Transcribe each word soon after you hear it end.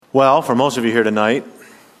Well, for most of you here tonight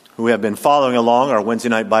who have been following along our Wednesday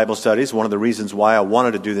night Bible studies, one of the reasons why I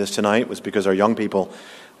wanted to do this tonight was because our young people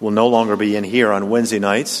will no longer be in here on Wednesday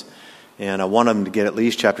nights, and I want them to get at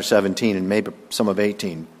least chapter 17 and maybe some of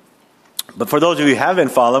 18. But for those of you who have been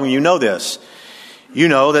following, you know this. You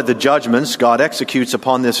know that the judgments God executes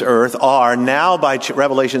upon this earth are now by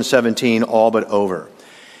Revelation 17 all but over.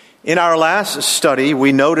 In our last study,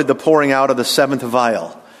 we noted the pouring out of the seventh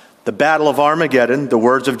vial. The battle of Armageddon, the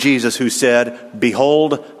words of Jesus who said,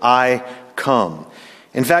 "Behold, I come."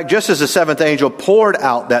 In fact, just as the seventh angel poured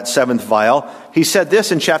out that seventh vial, he said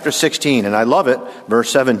this in chapter 16, and I love it,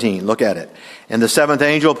 verse 17. Look at it. "And the seventh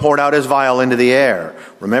angel poured out his vial into the air."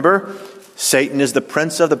 Remember, Satan is the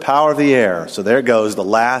prince of the power of the air. So there goes the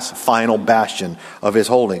last final bastion of his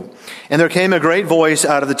holding. "And there came a great voice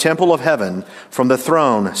out of the temple of heaven from the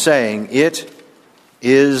throne, saying, 'It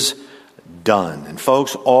is done.'" And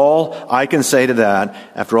folks, all I can say to that,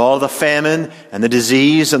 after all the famine and the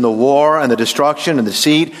disease and the war and the destruction and the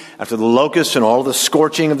deceit, after the locusts and all the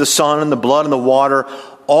scorching of the sun and the blood and the water,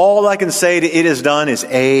 all I can say to "it is done" is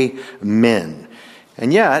amen.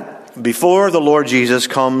 And yet, before the Lord Jesus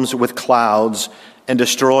comes with clouds and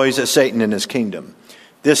destroys Satan and his kingdom,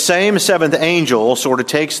 this same seventh angel sort of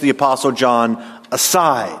takes the Apostle John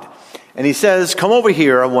aside. And he says, "Come over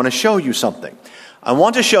here, I want to show you something. I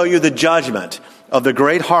want to show you the judgment of the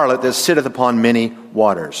great harlot that sitteth upon many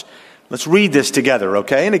waters." Let's read this together,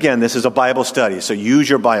 okay? And again, this is a Bible study, so use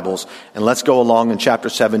your Bibles, and let's go along in chapter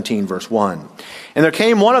 17, verse 1. "And there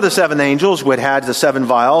came one of the seven angels who had had the seven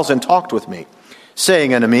vials, and talked with me,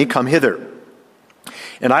 saying unto me, Come hither,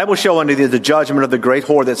 and I will show unto thee the judgment of the great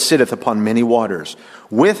whore that sitteth upon many waters,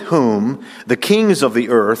 with whom the kings of the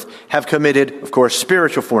earth have committed," of course,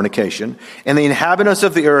 spiritual fornication, "and the inhabitants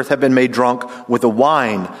of the earth have been made drunk with the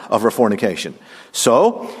wine of her fornication.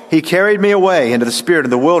 So he carried me away into the spirit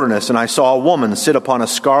of the wilderness, and I saw a woman sit upon a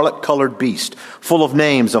scarlet-colored beast, full of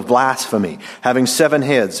names of blasphemy, having 7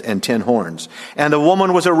 heads and 10 horns. And the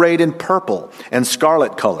woman was arrayed in purple and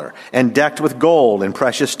scarlet color, and decked with gold and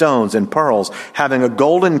precious stones and pearls, having a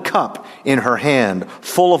golden cup in her hand,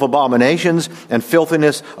 full of abominations and filthiness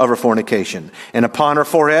of her fornication. And upon her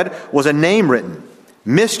forehead was a name written,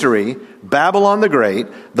 Mystery, Babylon the Great,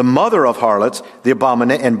 the mother of harlots, the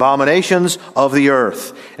abominations of the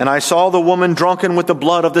earth. And I saw the woman drunken with the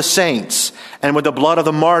blood of the saints and with the blood of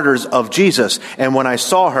the martyrs of Jesus. And when I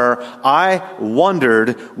saw her, I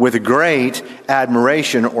wondered with great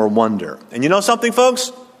admiration," or wonder. And you know something,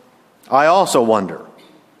 folks? I also wonder.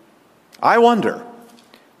 I wonder.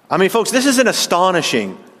 I mean, folks, this is an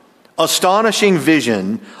astonishing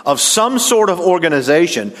vision of some sort of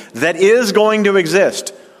organization that is going to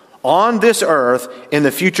exist on this earth in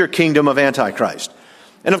the future kingdom of Antichrist.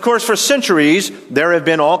 And of course, for centuries, there have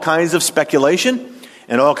been all kinds of speculation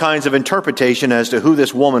and all kinds of interpretation as to who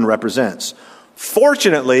this woman represents.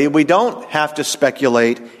 Fortunately, we don't have to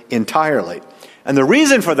speculate entirely. And the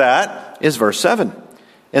reason for that is verse 7.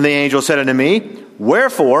 "And the angel said unto me,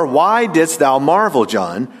 Wherefore, why didst thou marvel,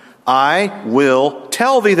 John? I will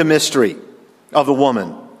tell thee the mystery of the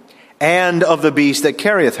woman and of the beast that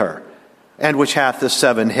carrieth her, and which hath the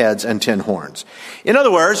 7 heads and 10 horns." In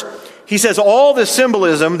other words, he says all the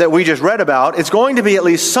symbolism that we just read about is going to be at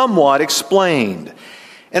least somewhat explained.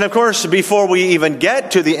 And of course, before we even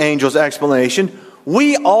get to the angel's explanation,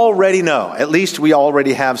 we already know, at least we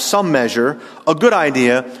already have some measure, a good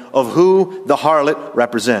idea of who the harlot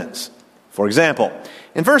represents. For example,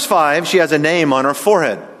 in verse 5, she has a name on her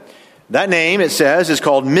forehead. That name, it says, is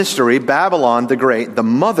called Mystery, Babylon the Great, the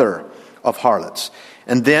mother of harlots.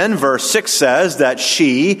 And then verse 6 says that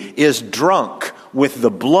she is drunk with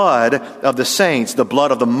the blood of the saints, the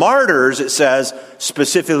blood of the martyrs, it says,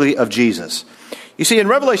 specifically of Jesus. You see, in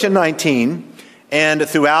Revelation 19 and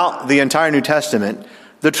throughout the entire New Testament,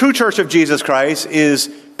 the true church of Jesus Christ is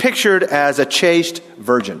pictured as a chaste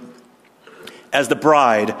virgin, as the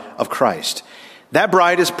bride of Christ. That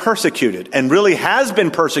bride is persecuted and really has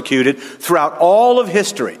been persecuted throughout all of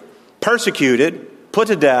history. Persecuted, put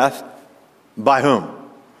to death, by whom?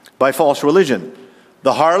 By false religion.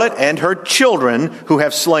 The harlot and her children who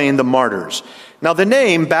have slain the martyrs. Now the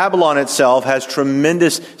name Babylon itself has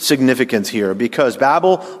tremendous significance here because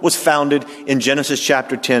Babel was founded in Genesis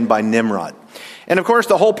chapter 10 by Nimrod. And of course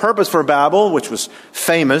the whole purpose for Babel, which was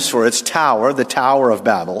famous for its tower, the Tower of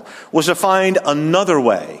Babel, was to find another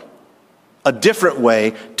way, a different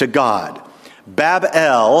way to God.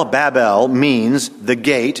 Babel means the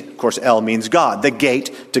gate. Of course, El means God, the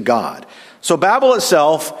gate to God. So Babel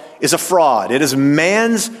itself is a fraud. It is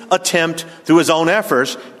man's attempt through his own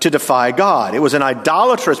efforts to defy God. It was an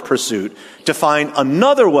idolatrous pursuit to find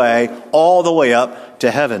another way all the way up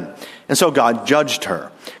to heaven. And so God judged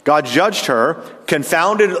her. God judged her,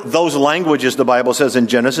 confounded those languages, the Bible says in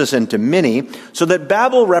Genesis, into many, so that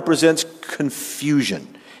Babel represents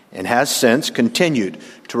confusion and has since continued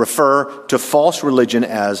to refer to false religion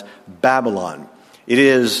as Babylon. It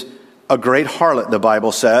is a great harlot, the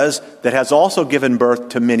Bible says, that has also given birth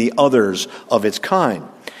to many others of its kind.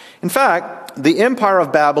 In fact, the empire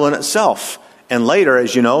of Babylon itself, and later,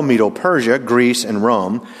 as you know, Medo-Persia, Greece, and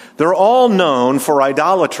Rome, they're all known for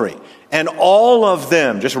idolatry. And all of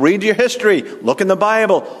them, just read your history, look in the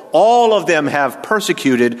Bible, all of them have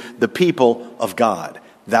persecuted the people of God.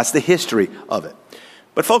 That's the history of it.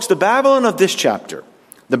 But folks, the Babylon of this chapter,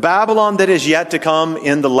 the Babylon that is yet to come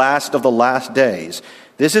in the last of the last days,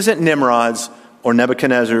 this isn't Nimrod's or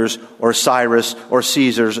Nebuchadnezzar's or Cyrus or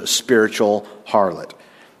Caesar's spiritual harlot.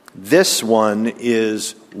 This one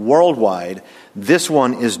is worldwide. This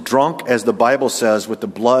one is drunk, as the Bible says, with the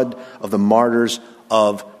blood of the martyrs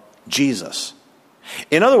of Jesus.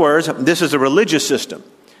 In other words, this is a religious system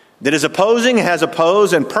that is opposing, has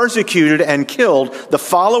opposed, and persecuted and killed the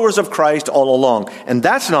followers of Christ all along. And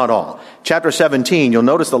that's not all. Chapter 17, you'll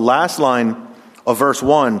notice the last line of verse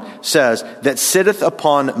 1 says, that sitteth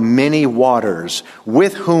upon many waters,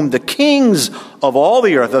 with whom the kings of all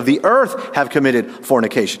the earth have committed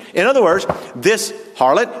fornication. In other words, this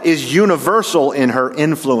harlot is universal in her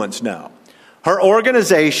influence now. Her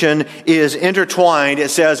organization is intertwined, it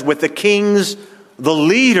says, with the kings, the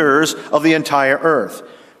leaders of the entire earth,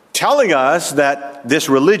 telling us that this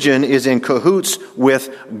religion is in cahoots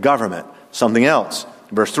with government. Something else.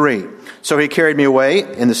 Verse 3. So he carried me away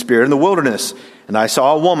in the spirit in the wilderness, and I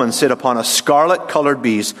saw a woman sit upon a scarlet-colored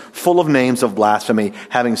beast, full of names of blasphemy,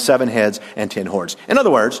 having 7 heads and 10 horns. In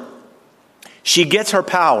other words, she gets her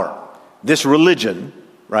power. This religion,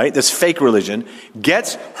 right, this fake religion,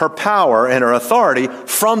 gets her power and her authority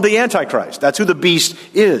from the Antichrist. That's who the beast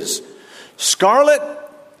is. Scarlet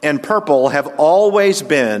and purple have always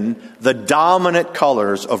been the dominant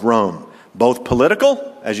colors of Rome, both political,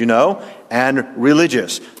 as you know, and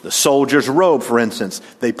religious. The soldier's robe, for instance,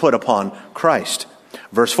 they put upon Christ.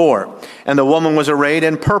 Verse 4, and the woman was arrayed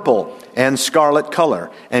in purple and scarlet color,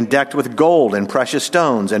 and decked with gold and precious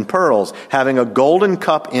stones and pearls, having a golden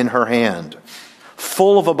cup in her hand,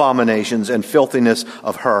 full of abominations and filthiness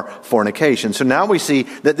of her fornication. So now we see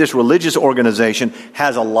that this religious organization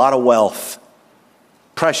has a lot of wealth.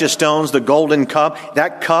 Precious stones, the golden cup,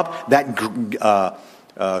 that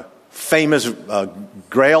famous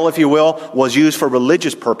grail, if you will, was used for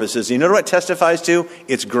religious purposes. You know what it testifies to?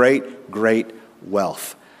 It's great, great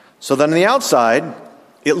wealth. So then on the outside,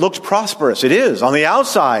 it looks prosperous. It is. On the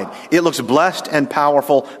outside, it looks blessed and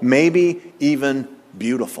powerful, maybe even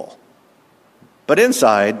beautiful. But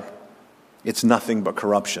inside, it's nothing but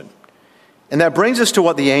corruption. And that brings us to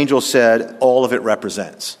what the angel said all of it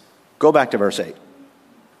represents. Go back to verse 8.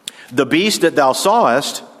 The beast that thou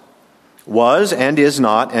sawest was and is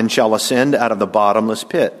not, and shall ascend out of the bottomless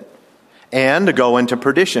pit, and go into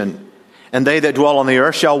perdition. And they that dwell on the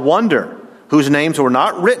earth shall wonder, whose names were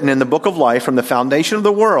not written in the book of life from the foundation of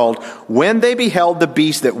the world, when they beheld the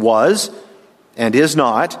beast that was, and is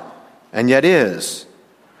not, and yet is.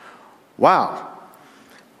 Wow.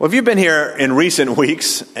 Well, if you've been here in recent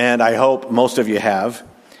weeks, and I hope most of you have,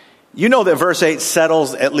 you know that verse 8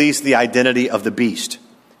 settles at least the identity of the beast.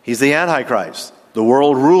 He's the Antichrist, the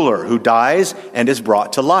world ruler who dies and is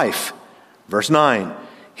brought to life. Verse 9,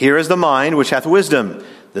 here is the mind which hath wisdom.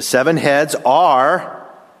 The 7 heads are,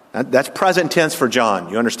 that's present tense for John.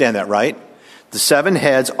 You understand that, right? The 7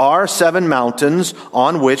 heads are 7 mountains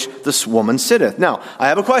on which this woman sitteth. Now, I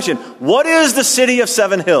have a question. What is the city of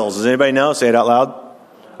 7 hills? Does anybody know? Say it out loud.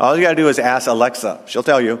 All you got to do is ask Alexa. She'll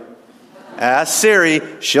tell you. Ask Siri.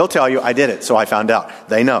 She'll tell you. I did it, so I found out.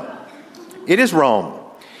 They know. It is Rome.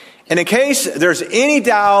 And in case there's any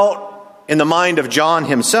doubt in the mind of John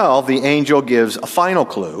himself, the angel gives a final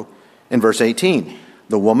clue in verse 18.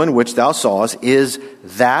 The woman which thou sawest is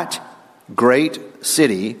that great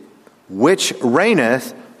city which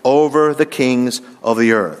reigneth over the kings of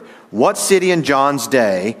the earth. What city in John's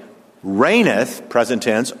day reigneth, present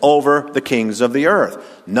tense, over the kings of the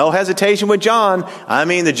earth? No hesitation with John. I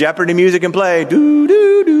mean, the Jeopardy music can play. Do,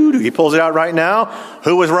 do, do, do. He pulls it out right now.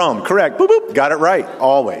 Who was Rome? Correct. Boop, boop. Got it right.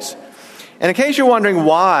 Always. And in case you're wondering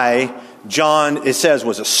why John, it says,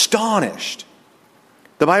 was astonished,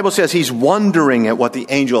 the Bible says he's wondering at what the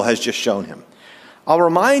angel has just shown him. I'll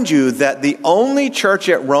remind you that the only church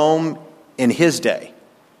at Rome in his day,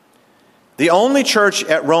 the only church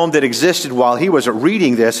at Rome that existed while he was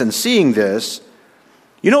reading this and seeing this,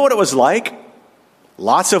 you know what it was like?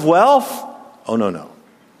 Lots of wealth? Oh, no.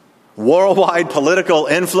 Worldwide political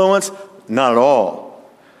influence? Not at all.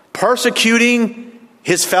 persecuting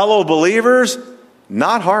his fellow believers?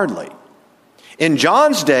 Not hardly. In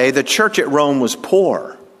John's day, the church at Rome was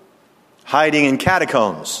poor, hiding in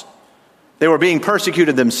catacombs. They were being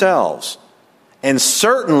persecuted themselves, and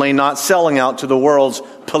certainly not selling out to the world's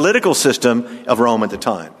political system of Rome at the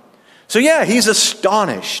time. So yeah, he's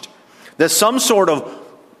astonished that some sort of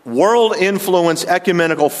world-influenced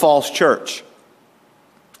ecumenical false church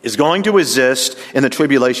is going to exist in the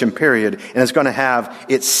tribulation period, and is going to have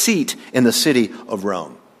its seat in the city of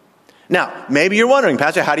Rome. Now, maybe you're wondering,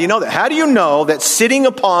 Pastor, how do you know that? How do you know that sitting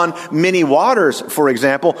upon many waters, for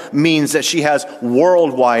example, means that she has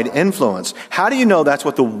worldwide influence? How do you know that's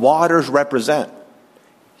what the waters represent?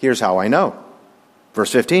 Here's how I know.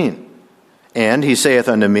 Verse 15. And he saith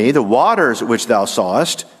unto me, the waters which thou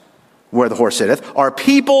sawest, where the horse sitteth, are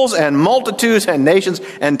peoples and multitudes and nations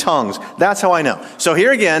and tongues. That's how I know. So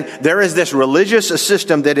here again, there is this religious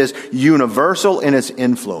system that is universal in its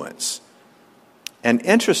influence. And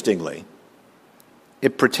interestingly,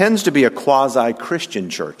 it pretends to be a quasi-Christian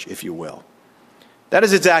church, if you will. That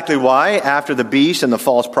is exactly why, after the beast and the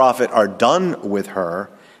false prophet are done with her,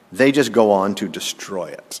 they just go on to destroy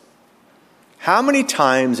it. How many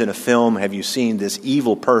times in a film have you seen this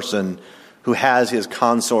evil person who has his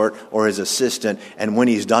consort or his assistant, and when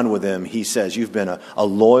he's done with him, he says, you've been a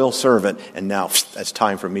loyal servant, and now it's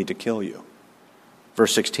time for me to kill you.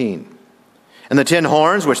 Verse 16. And the 10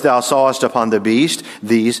 horns which thou sawest upon the beast,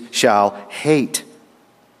 these shall hate.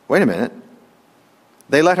 Wait a minute.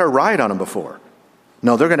 They let her ride on them before.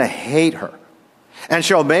 No, they're going to hate her. And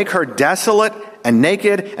shall make her desolate and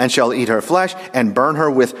naked, and shall eat her flesh, and burn her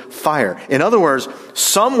with fire. In other words,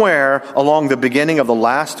 somewhere along the beginning of the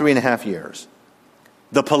last 3.5 years,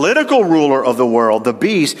 the political ruler of the world, the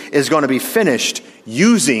beast, is going to be finished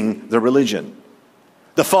using the religion.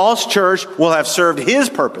 The false church will have served his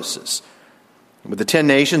purposes. With the 10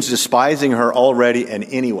 nations despising her already and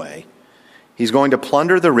anyway, he's going to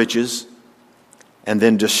plunder the riches and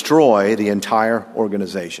then destroy the entire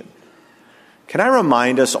organization. Can I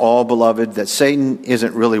remind us all, beloved, that Satan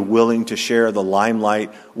isn't really willing to share the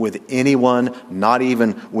limelight with anyone, not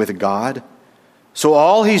even with God? So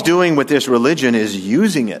all he's doing with this religion is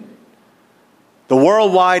using it. The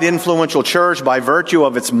worldwide influential church, by virtue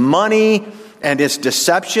of its money and its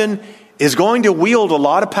deception, is going to wield a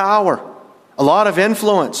lot of power, a lot of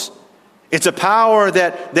influence. It's a power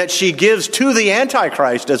that she gives to the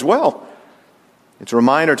Antichrist as well. It's a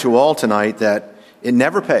reminder to all tonight that it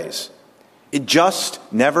never pays. It just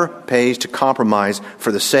never pays to compromise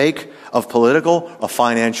for the sake of political or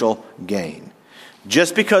financial gain.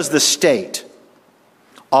 Just because the state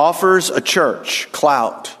offers a church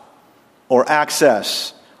clout or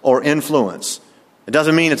access or influence, it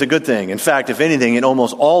doesn't mean it's a good thing. In fact, if anything, it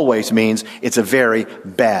almost always means it's a very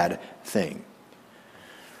bad thing.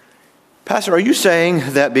 Pastor, are you saying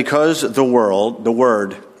that because the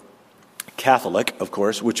word Catholic, of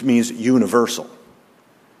course, which means universal,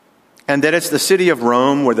 and that it's the city of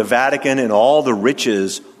Rome where the Vatican and all the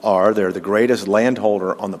riches are, they're the greatest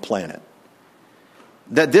landholder on the planet,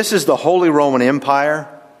 that this is the Holy Roman Empire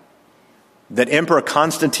that Emperor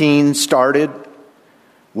Constantine started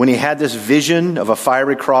when he had this vision of a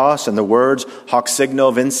fiery cross and the words hoc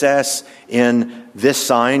signo vinces, in this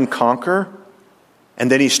sign conquer, and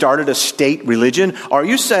then he started a state religion? Are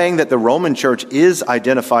you saying that the Roman Church is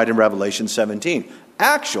identified in Revelation 17?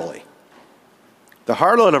 Actually, the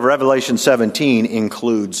harlot of Revelation 17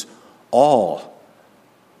 includes all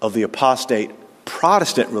of the apostate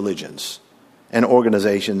Protestant religions and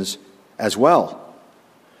organizations as well.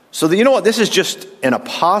 So that, you know what, this is just an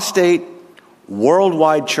apostate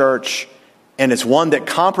worldwide church, and it's one that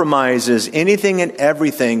compromises anything and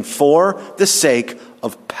everything for the sake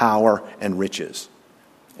of power and riches.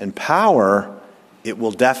 And power it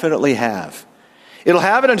will definitely have. It'll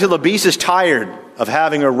have it until the beast is tired of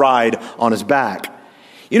having a ride on his back.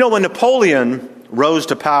 You know, when Napoleon rose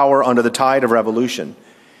to power under the tide of revolution,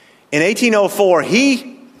 in 1804,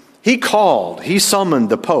 he summoned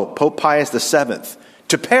the Pope, Pope Pius VII,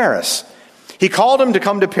 to Paris. He called him to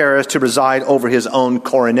come to Paris to preside over his own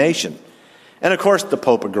coronation. And of course, the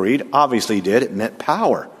Pope agreed. Obviously he did. It meant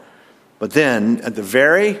power. But then, at the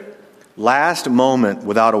very last moment,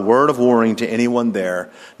 without a word of warning to anyone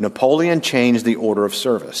there, Napoleon changed the order of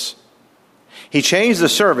service. He changed the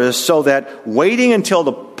service so that, waiting until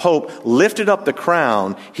the Pope lifted up the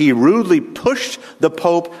crown, he rudely pushed the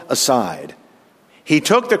Pope aside. He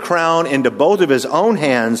took the crown into both of his own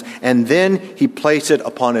hands, and then he placed it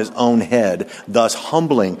upon his own head, thus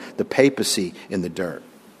humbling the papacy in the dirt.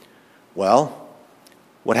 Well,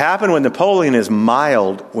 what happened with Napoleon is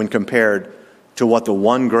mild when compared to what the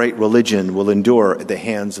one great religion will endure at the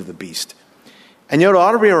hands of the beast. And yet it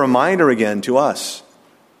ought to be a reminder again to us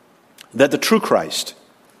that the true Christ,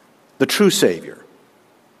 the true Savior,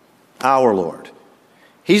 our Lord,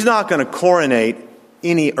 He's not going to coronate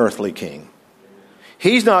any earthly king.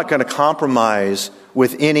 He's not going to compromise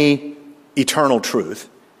with any eternal truth.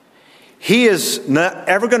 He is not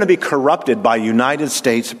ever going to be corrupted by a United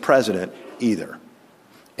States president either.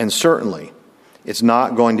 And certainly, he's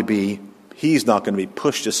not going to be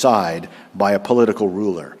pushed aside by a political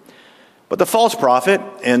ruler. But the false prophet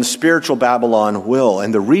and spiritual Babylon will,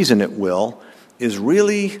 and the reason it will, is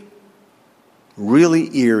really,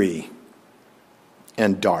 really eerie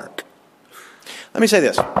and dark. Let me say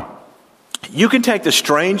this. You can take the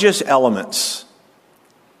strangest elements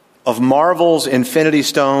of Marvel's Infinity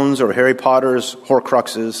Stones or Harry Potter's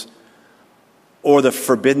Horcruxes or the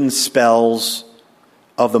forbidden spells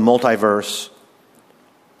of the multiverse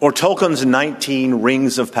or Tolkien's 19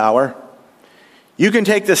 Rings of Power. You can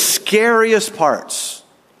take the scariest parts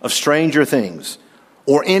of Stranger Things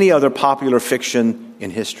or any other popular fiction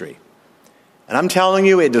in history. And I'm telling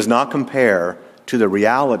you, it does not compare to the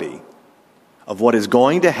reality of what is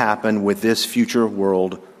going to happen with this future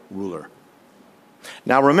world ruler.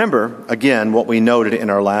 Now remember, again, what we noted in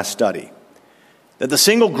our last study, that the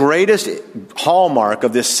single greatest hallmark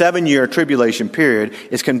of this 7-year tribulation period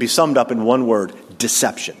can be summed up in one word: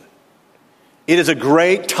 deception. It is a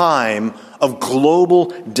great time of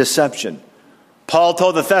global deception. Paul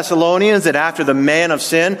told the Thessalonians that after the man of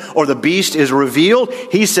sin or the beast is revealed,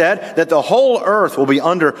 he said that the whole earth will be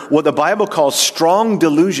under what the Bible calls strong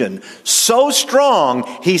delusion. So strong,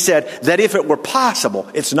 he said, that if it were possible,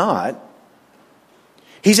 it's not.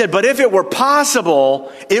 He said, but if it were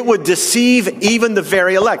possible, it would deceive even the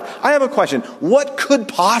very elect. I have a question. What could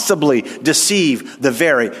possibly deceive the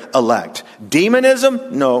very elect?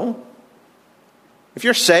 Demonism? No. If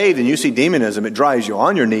you're saved and you see demonism, it drives you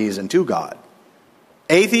on your knees and to God.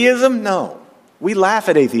 Atheism? No. We laugh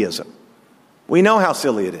at atheism. We know how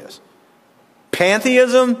silly it is.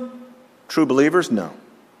 Pantheism? True believers? No.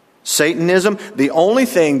 Satanism? The only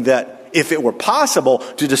thing that, if it were possible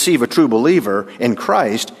to deceive a true believer in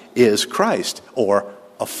Christ, is Christ, or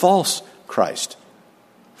a false Christ.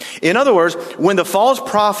 In other words, when the false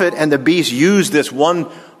prophet and the beast use this one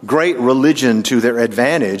great religion to their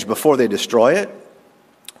advantage before they destroy it,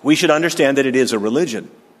 we should understand that it is a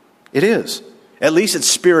religion. It is. At least it's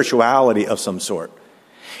spirituality of some sort.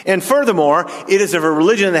 And furthermore, it is a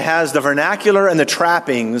religion that has the vernacular and the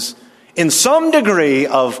trappings in some degree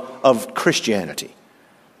of Christianity.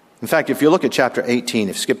 In fact, if you look at chapter 18,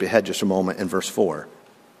 if you skip ahead just a moment in verse 4,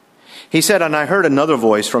 he said, "And I heard another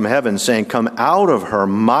voice from heaven saying, 'Come out of her,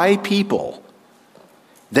 my people,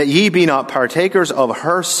 that ye be not partakers of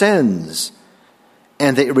her sins,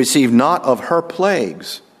 and that ye receive not of her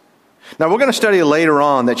plagues.'" Now, we're going to study later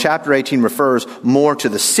on that chapter 18 refers more to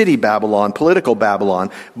the city Babylon, political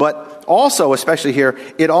Babylon, but also, especially here,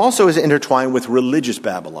 it also is intertwined with religious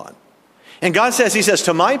Babylon. And God says, He says,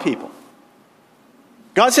 to my people,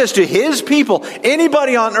 God says to His people,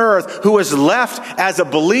 anybody on earth who is left as a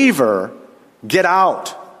believer, get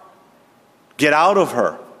out. Get out of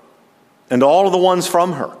her and all of the ones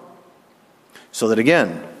from her. So that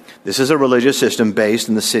again, this is a religious system based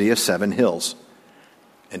in the city of 7 hills.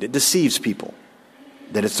 And it deceives people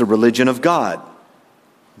that it's the religion of God,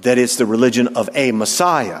 that it's the religion of a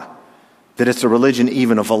Messiah, that it's the religion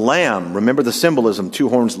even of a lamb. Remember the symbolism, 2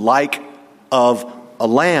 horns like of a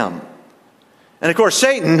lamb. And of course,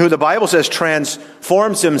 Satan, who the Bible says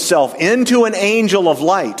transforms himself into an angel of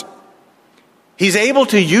light, he's able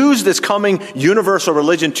to use this coming universal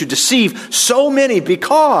religion to deceive so many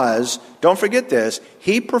because, don't forget this,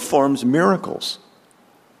 he performs miracles.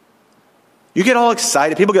 You get all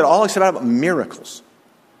excited. People get all excited about miracles.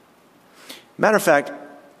 Matter of fact,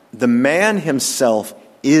 the man himself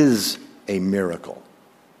is a miracle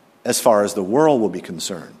as far as the world will be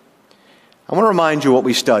concerned. I want to remind you what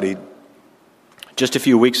we studied just a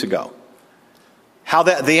few weeks ago. How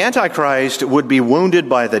the Antichrist would be wounded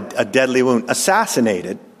by a deadly wound,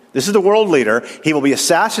 assassinated. This is the world leader. He will be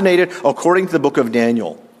assassinated according to the book of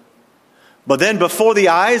Daniel. But then before the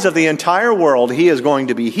eyes of the entire world, he is going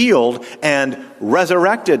to be healed and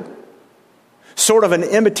resurrected. Sort of an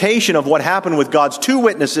imitation of what happened with God's 2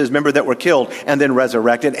 witnesses, remember, that were killed and then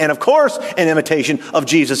resurrected. And of course, an imitation of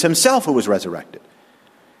Jesus himself who was resurrected.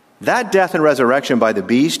 That death and resurrection by the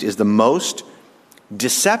beast is the most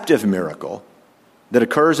deceptive miracle that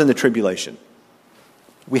occurs in the tribulation.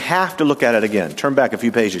 We have to look at it again. Turn back a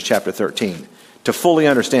few pages, chapter 13, to fully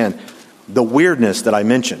understand the weirdness that I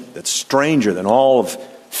mentioned, that's stranger than all of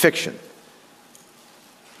fiction.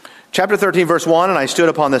 Chapter 13, verse 1, and I stood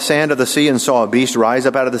upon the sand of the sea and saw a beast rise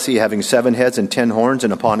up out of the sea, having 7 heads and 10 horns,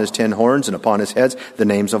 and upon his 10 horns and upon his heads the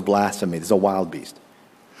names of blasphemy. This is a wild beast.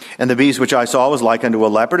 And the beast which I saw was like unto a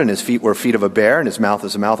leopard, and his feet were feet of a bear, and his mouth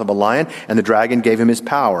is the mouth of a lion. And the dragon gave him his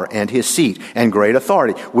power and his seat and great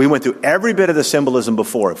authority. We went through every bit of the symbolism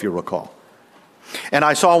before, if you recall. And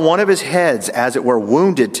I saw one of his heads, as it were,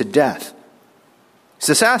 wounded to death. He's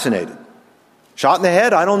assassinated. Shot in the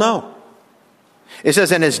head? I don't know. It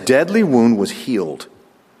says, and his deadly wound was healed,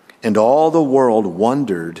 and all the world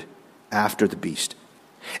wondered after the beast.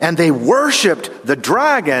 And they worshipped the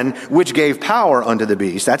dragon, which gave power unto the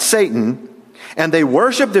beast. That's Satan. And they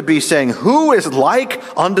worshipped the beast, saying, who is like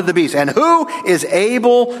unto the beast? And who is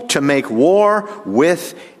able to make war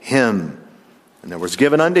with him? And there was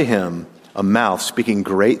given unto him a mouth speaking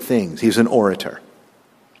great things. He's an orator.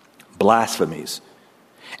 Blasphemies.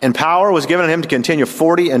 And power was given to him to continue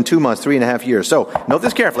 40 and 2 months, 3.5 years. So, note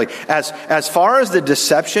this carefully. As far as the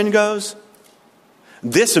deception goes,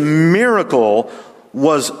 this miracle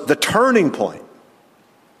was the turning point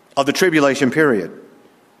of the tribulation period.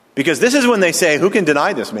 Because this is when they say, who can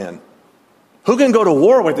deny this man? Who can go to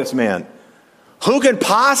war with this man? Who can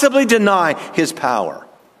possibly deny his power?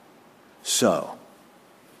 So,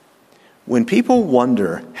 when people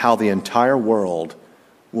wonder how the entire world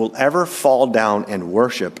will ever fall down and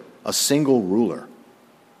worship a single ruler.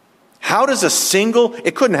 How does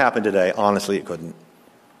it couldn't happen today. Honestly, it couldn't.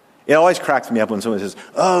 It always cracks me up when someone says,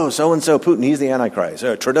 oh, so-and-so Putin, he's the Antichrist.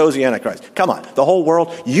 Or Trudeau's the Antichrist. Come on, the whole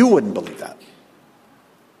world, you wouldn't believe that.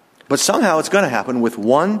 But somehow it's going to happen with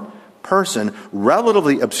one person,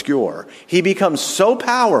 relatively obscure. He becomes so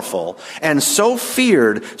powerful and so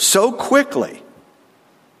feared so quickly.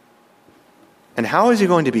 And how is he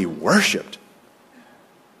going to be worshipped?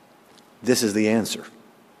 This is the answer.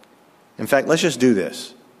 In fact, let's just do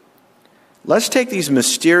this. Let's take these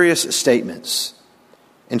mysterious statements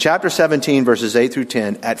in chapter 17, verses 8 through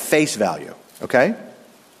 10 at face value, okay?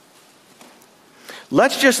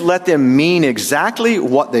 Let's just let them mean exactly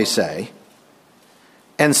what they say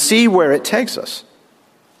and see where it takes us.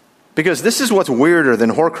 Because this is what's weirder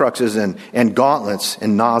than Horcruxes and gauntlets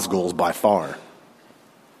and Nazguls by far.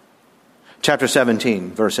 Chapter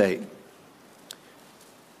 17, verse 8.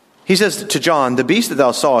 He says to John, the beast that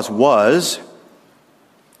thou sawest was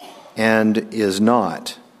and is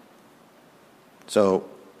not. So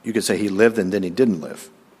you could say he lived and then he didn't live.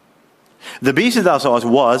 The beast that thou sawest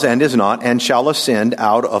was and is not, and shall ascend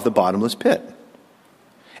out of the bottomless pit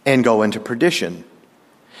and go into perdition.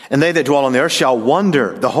 And they that dwell on the earth shall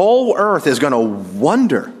wonder. The whole earth is going to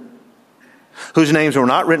wonder. Whose names were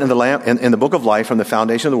not written in the book of life from the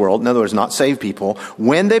foundation of the world. In other words, not saved people.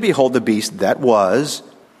 When they behold the beast that was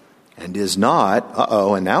and is not,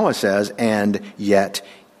 and now it says, and yet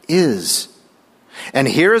is. And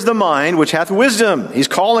here is the mind which hath wisdom. He's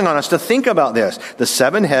calling on us to think about this. The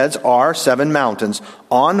 7 heads are 7 mountains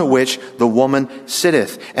on which the woman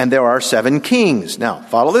sitteth. And there are 7 kings. Now,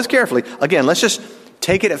 follow this carefully. Again, let's just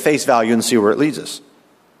take it at face value and see where it leads us.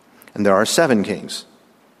 And there are 7 kings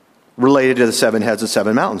related to the 7 heads of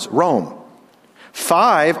 7 mountains. Rome.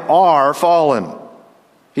 5 are fallen.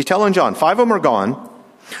 He's telling John, 5 of them are gone.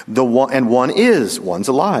 One's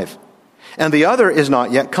alive. And the other is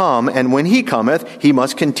not yet come, and when he cometh, he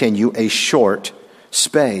must continue a short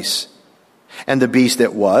space. And the beast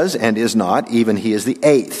that was and is not, even he is the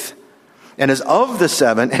 8th, and is of the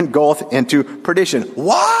 7, and goeth into perdition.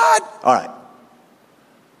 What? All right.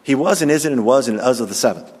 He was and isn't and was and is of the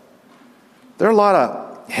 7th. There are a lot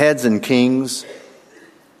of heads and kings,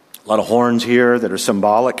 a lot of horns here that are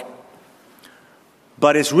symbolic.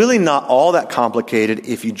 But it's really not all that complicated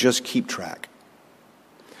if you just keep track.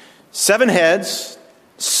 7 heads,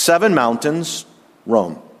 7 mountains,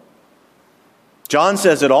 Rome. John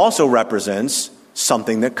says it also represents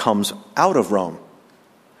something that comes out of Rome.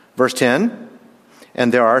 Verse 10,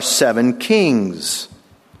 and there are 7 kings.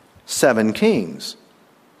 7 kings.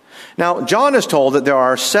 Now, John is told that there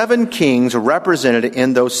are 7 kings represented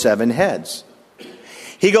in those 7 heads.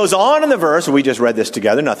 He goes on in the verse, we just read this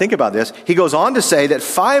together, now think about this. He goes on to say that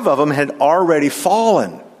 5 of them had already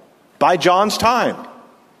fallen by John's time.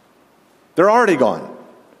 They're already gone.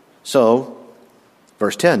 So,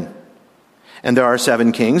 verse 10. And there are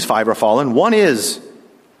 7 kings, 5 are fallen, 1 is,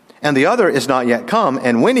 and the other is not yet come,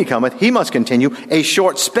 and when he cometh, he must continue a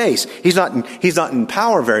short space. He's not in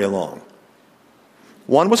power very long.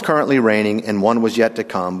 1 was currently reigning, and 1 was yet to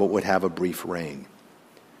come, but would have a brief reign.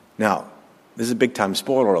 Now, this is a big time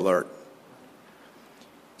spoiler alert.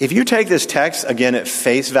 If you take this text, again, at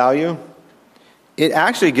face value, it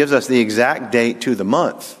actually gives us the exact date to the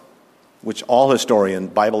month, which all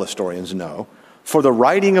Bible historians know. for the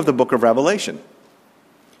writing of the book of Revelation.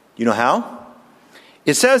 You know how?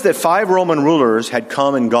 It says that 5 Roman rulers had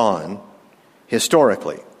come and gone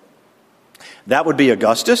historically. That would be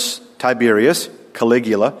Augustus, Tiberius,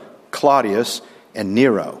 Caligula, Claudius, and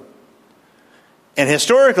Nero. And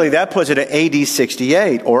historically, that puts it at AD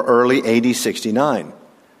 68 or early AD 69.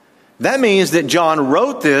 That means that John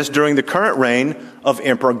wrote this during the current reign of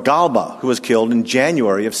Emperor Galba, who was killed in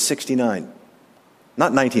January of 69.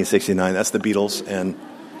 Not 1969, that's the Beatles, and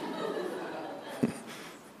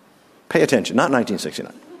pay attention, not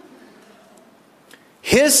 1969.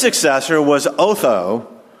 His successor was Otho,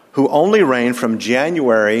 who only reigned from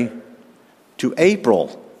January to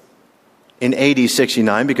April in AD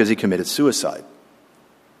 69 because he committed suicide.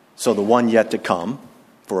 So the one yet to come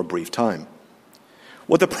for a brief time.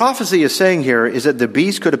 What the prophecy is saying here is that the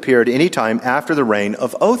beast could appear at any time after the reign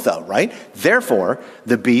of Otho, right? Therefore,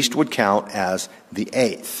 the beast would count as the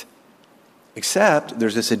 8th. Except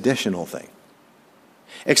there's this additional thing.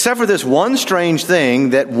 Except for this one strange thing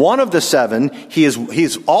that one of the 7,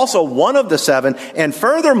 he's also one of the 7, and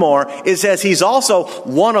furthermore, it says he's also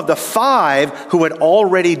one of the 5 who had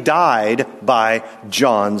already died by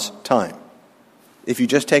John's time. If you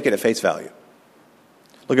just take it at face value.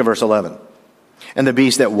 Look at verse 11. And the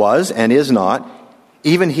beast that was and is not,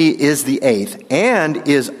 even he is the 8th, and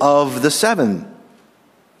is of the 7,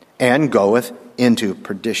 and goeth into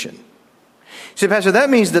perdition. See, Pastor, that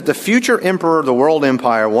means that the future emperor of the world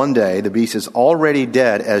empire one day, the beast is already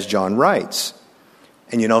dead, as John writes.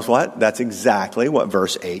 And you know what? That's exactly what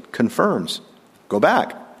verse 8 confirms. Go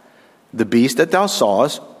back. The beast that thou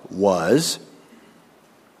sawest was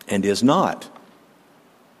and is not.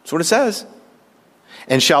 That's what it says.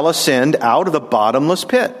 And shall ascend out of the bottomless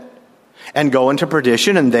pit, and go into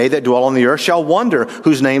perdition, and they that dwell on the earth shall wonder,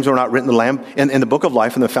 whose names were not written in the book of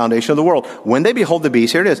life from the foundation of the world. When they behold the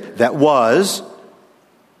beast, here it is, that was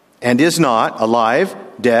and is not, alive,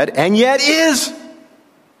 dead, and yet is.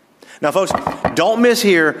 Now, folks, don't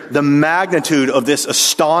mishear the magnitude of this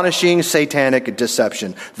astonishing satanic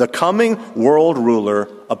deception. The coming world ruler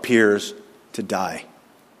appears to die.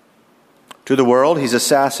 To the world, he's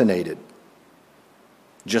assassinated.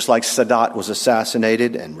 Just like Sadat was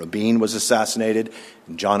assassinated, and Rabin was assassinated,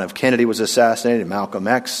 and John F. Kennedy was assassinated, and Malcolm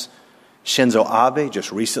X, Shinzo Abe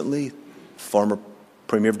just recently, former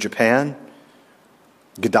premier of Japan,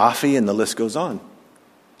 Gaddafi, and the list goes on.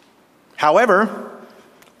 However,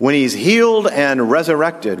 when he's healed and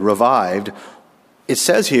resurrected, revived, it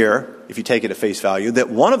says here, if you take it at face value,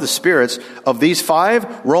 that one of the spirits of these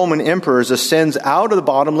 5 Roman emperors ascends out of the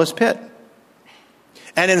bottomless pit.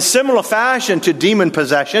 And in similar fashion to demon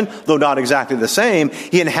possession, though not exactly the same,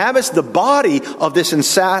 he inhabits the body of this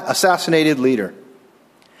assassinated leader.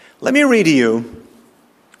 Let me read to you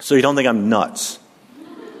so you don't think I'm nuts.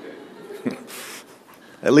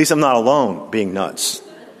 At least I'm not alone being nuts.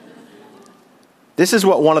 This is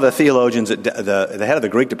what one of the theologians, at the head of the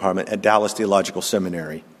Greek department at Dallas Theological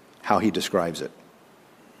Seminary, how he describes it.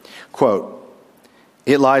 Quote,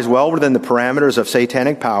 "It lies well within the parameters of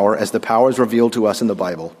satanic power as the power is revealed to us in the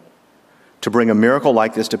Bible to bring a miracle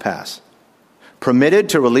like this to pass. Permitted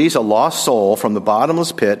to release a lost soul from the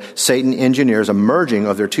bottomless pit, Satan engineers a merging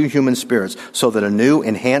of their 2 human spirits so that a new,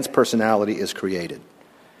 enhanced personality is created.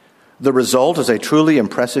 The result is a truly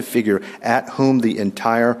impressive figure at whom the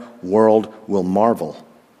entire world will marvel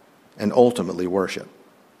and ultimately worship."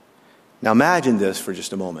 Now imagine this for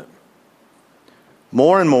just a moment.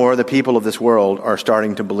 More and more, the people of this world are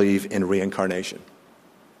starting to believe in reincarnation.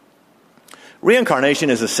 Reincarnation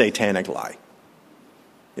is a satanic lie.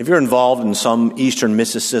 If you're involved in some Eastern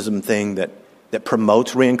mysticism thing that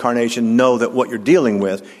promotes reincarnation, know that what you're dealing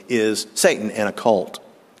with is Satan and a cult.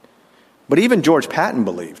 But even George Patton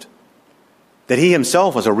believed that he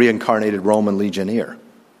himself was a reincarnated Roman legionnaire.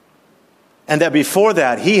 And that before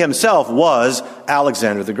that, he himself was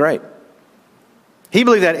Alexander the Great. He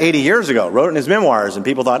believed that 80 years ago, wrote it in his memoirs, and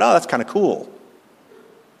people thought, oh, that's kind of cool.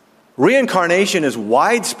 Reincarnation is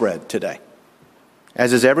widespread today,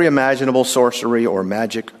 as is every imaginable sorcery or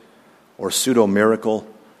magic or pseudo-miracle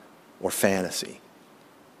or fantasy.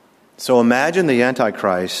 So imagine the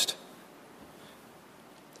Antichrist.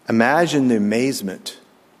 Imagine the amazement,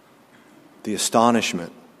 the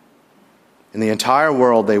astonishment. In the entire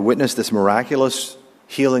world, they witnessed this miraculous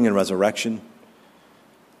healing and resurrection,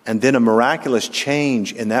 and then a miraculous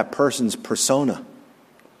change in that person's persona.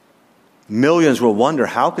 Millions will wonder,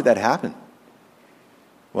 how could that happen?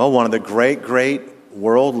 Well, one of the great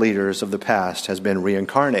world leaders of the past has been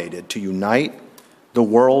reincarnated to unite the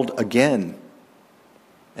world again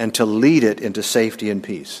and to lead it into safety and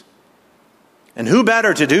peace. And who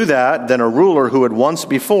better to do that than a ruler who had once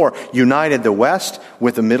before united the West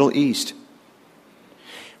with the Middle East?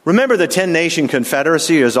 Remember, the 10-nation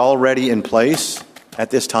confederacy is already in place at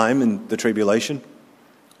this time in the tribulation.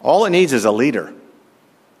 All it needs is a leader.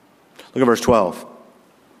 Look at verse 12.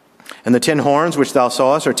 And the 10 horns which thou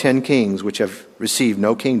sawest are 10 kings, which have received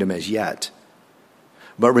no kingdom as yet,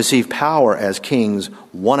 but receive power as kings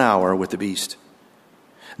 1 hour with the beast.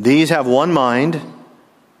 These have one mind,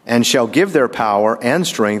 and shall give their power and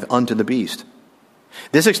strength unto the beast.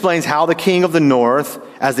 This explains how the king of the north,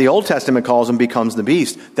 as the Old Testament calls him, becomes the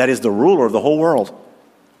beast. That is the ruler of the whole world.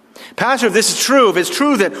 Pastor, if this is true, if it's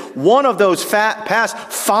true that one of those past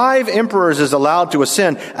 5 emperors is allowed to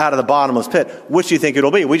ascend out of the bottomless pit, which do you think it'll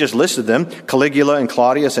be? We just listed them, Caligula and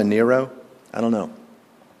Claudius and Nero. I don't know.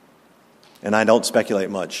 And I don't speculate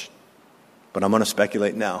much, but I'm going to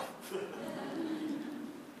speculate now.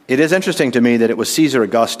 It is interesting to me that it was Caesar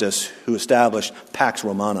Augustus who established Pax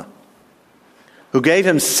Romana, who gave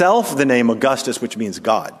himself the name Augustus, which means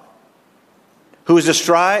God, who is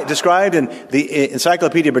described in the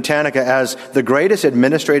Encyclopedia Britannica as the greatest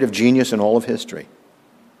administrative genius in all of history.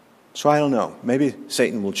 So I don't know. Maybe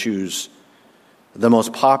Satan will choose the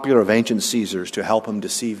most popular of ancient Caesars to help him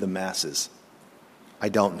deceive the masses. I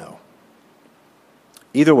don't know.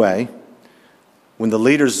 Either way, when the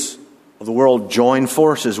leaders of the world join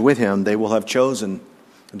forces with him, they will have chosen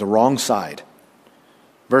the wrong side.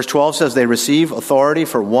 Verse 12 says they receive authority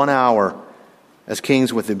for 1 hour as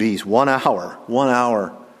kings with the beast. 1 hour. 1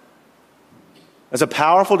 hour. That's a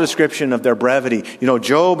powerful description of their brevity. You know,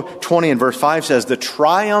 Job 20 and verse 5 says, the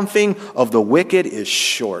triumphing of the wicked is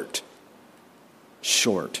short.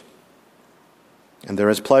 Short. And there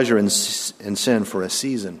is pleasure in sin for a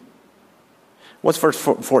season. What's verse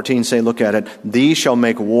 14 say? Look at it. These shall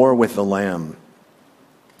make war with the Lamb.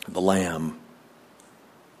 The Lamb.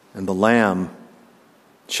 And the Lamb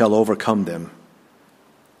shall overcome them.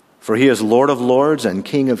 For he is Lord of lords and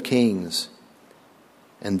King of kings.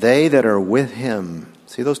 And they that are with him.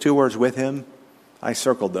 See those 2 words, with him? I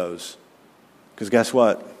circled those. Because guess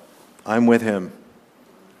what? I'm with him.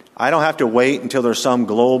 I don't have to wait until there's some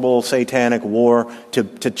global satanic war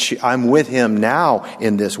I'm with him now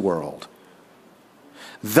in this world.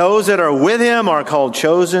 Those that are with him are called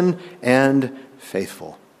chosen and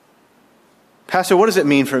faithful. Pastor, what does it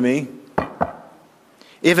mean for me?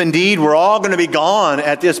 If indeed we're all going to be gone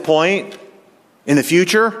at this point in the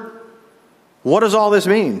future, what does all this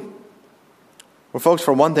mean? Well, folks,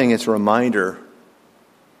 for one thing, it's a reminder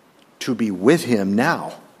to be with him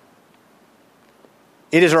now.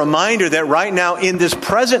 It is a reminder that right now in this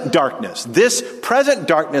present darkness,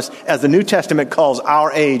 as the New Testament calls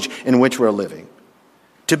our age in which we're living,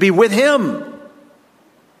 to be with him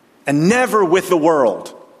and never with the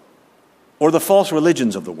world or the false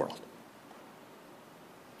religions of the world.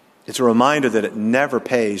 It's a reminder that it never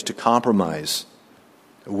pays to compromise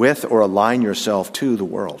with or align yourself to the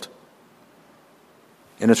world.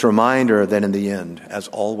 And it's a reminder that in the end, as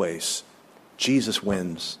always, Jesus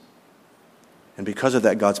wins. And because of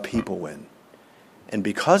that, God's people win. And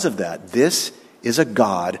because of that, this is a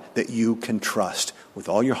God that you can trust with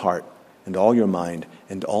all your heart and all your mind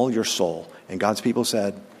and all your soul. And God's people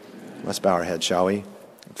said, let's bow our heads, shall we?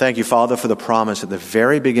 Thank you, Father, for the promise at the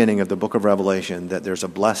very beginning of the book of Revelation that there's a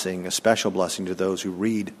blessing, a special blessing to those who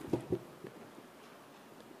read,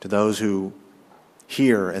 to those who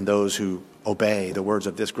hear, and those who obey the words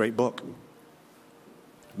of this great book.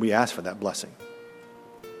 We ask for that blessing.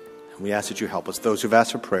 We ask that you help us. Those who've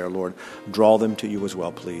asked for prayer, Lord, draw them to you as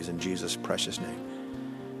well, please, in Jesus' precious name.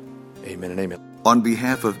 Amen and amen. On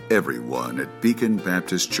behalf of everyone at Beacon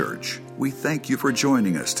Baptist Church, we thank you for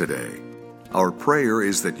joining us today. Our prayer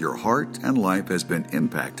is that your heart and life has been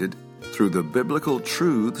impacted through the biblical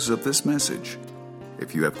truths of this message.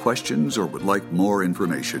 If you have questions or would like more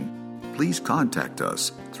information, please contact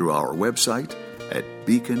us through our website at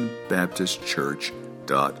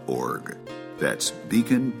beaconbaptistchurch.org. That's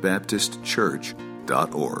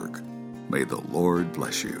beaconbaptistchurch.org. May the Lord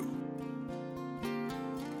bless you.